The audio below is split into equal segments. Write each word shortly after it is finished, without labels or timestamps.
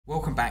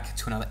Welcome back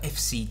to another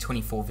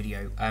FC24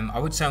 video. I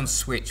would say on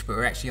Switch, but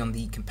we're actually on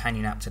the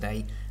companion app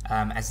today,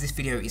 as this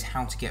video is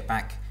how to get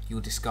back your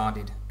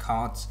discarded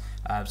cards.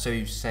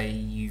 So say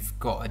you've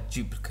got a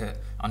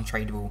duplicate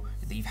untradeable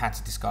that you've had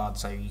to discard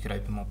so you could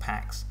open more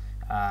packs.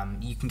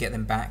 You can get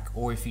them back,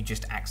 or if you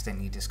just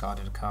accidentally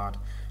discarded a card,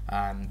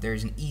 there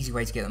is an easy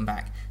way to get them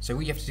back. So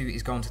what you have to do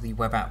is go onto the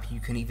web app.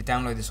 You can either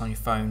download this on your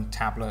phone,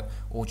 tablet,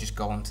 or just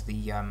go onto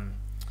the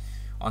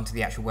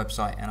actual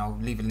website, and I'll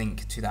leave a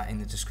link to that in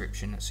the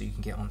description so you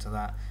can get onto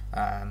that.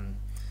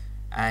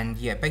 And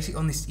yeah, basically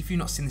on this, if you've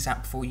not seen this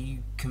app before, you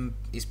can.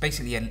 It's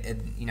basically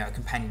a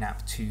companion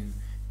app to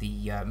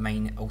the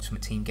main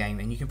Ultimate Team game,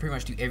 and you can pretty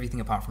much do everything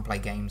apart from play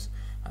games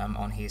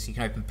on here. So you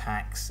can open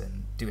packs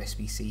and do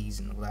SBCs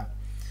and all that.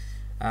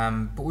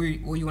 But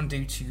all you want to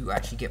do to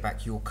actually get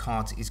back your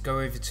cards is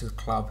go over to the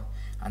club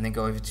and then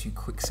go over to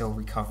Quick Sell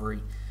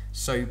Recovery.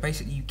 So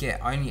basically you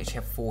get, I only actually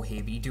have 4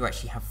 here, but you do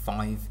actually have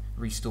 5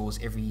 restores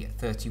every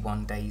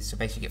 31 days, so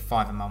basically you get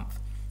 5 a month,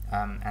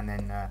 and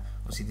then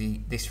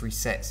obviously this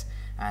resets,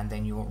 and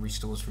then your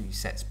restores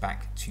resets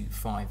back to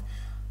 5.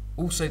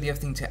 Also, the other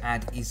thing to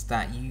add is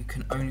that you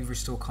can only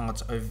restore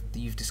cards that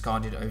you've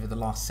discarded over the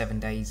last 7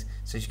 days.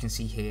 So as you can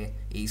see here,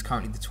 it is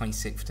currently the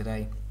 26th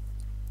today,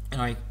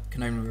 and I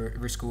can only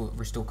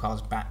restore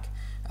cards back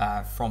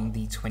from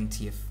the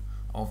 20th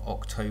of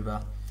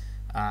October,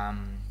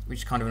 which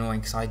is kind of annoying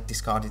because I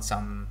discarded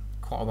some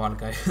quite a while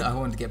ago. I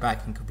wanted to get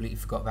back and completely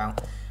forgot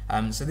about.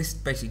 So this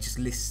basically just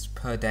lists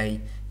per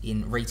day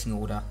in rating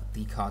order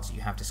the cards that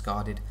you have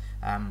discarded.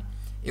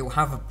 It will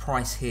have a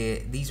price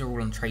here. These are all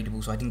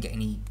untradeable, so I didn't get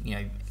any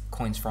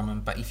coins from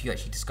them. But if you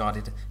actually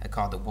discarded a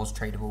card that was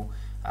tradable,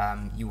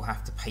 you will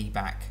have to pay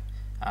back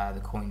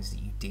the coins that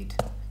you did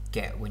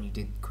get when you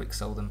did quick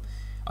sell them.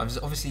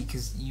 Obviously,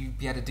 because you'd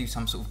be able to do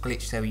some sort of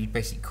glitch there where you'd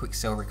basically quick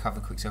sell recover,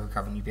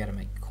 and you'd be able to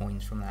make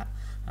coins from that.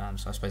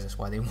 So I suppose that's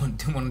why they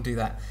didn't want to do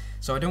that.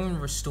 So I don't want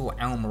to restore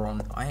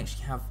Almiron. I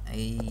actually have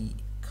a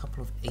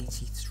couple of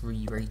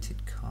 83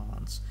 rated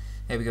cards.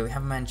 There we go. We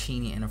have a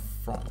Mancini and a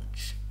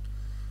French.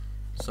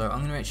 So I'm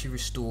going to actually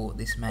restore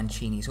this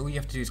Mancini. So all you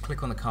have to do is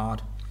click on the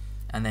card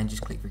and then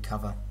just click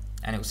recover,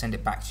 and it will send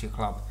it back to your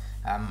club.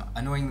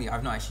 Annoyingly,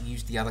 I've not actually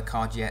used the other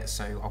card yet,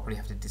 so I'll probably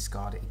have to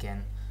discard it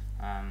again,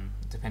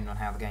 depending on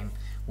how the game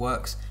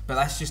works. But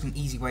that's just an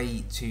easy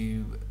way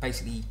to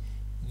basically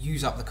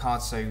use up the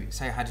cards. So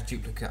say I had a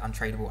duplicate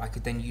untradeable, I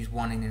could then use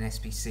one in an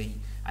SBC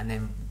and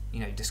then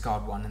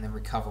discard one and then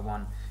recover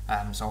one.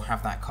 So I'll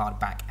have that card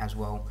back as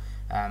well.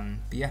 But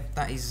yeah,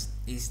 that is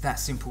that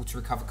simple to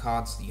recover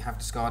cards that you have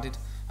discarded.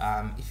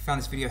 If you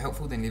found this video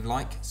helpful, then leave a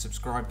like,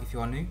 subscribe if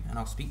you are new, and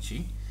I'll speak to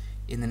you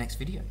in the next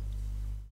video.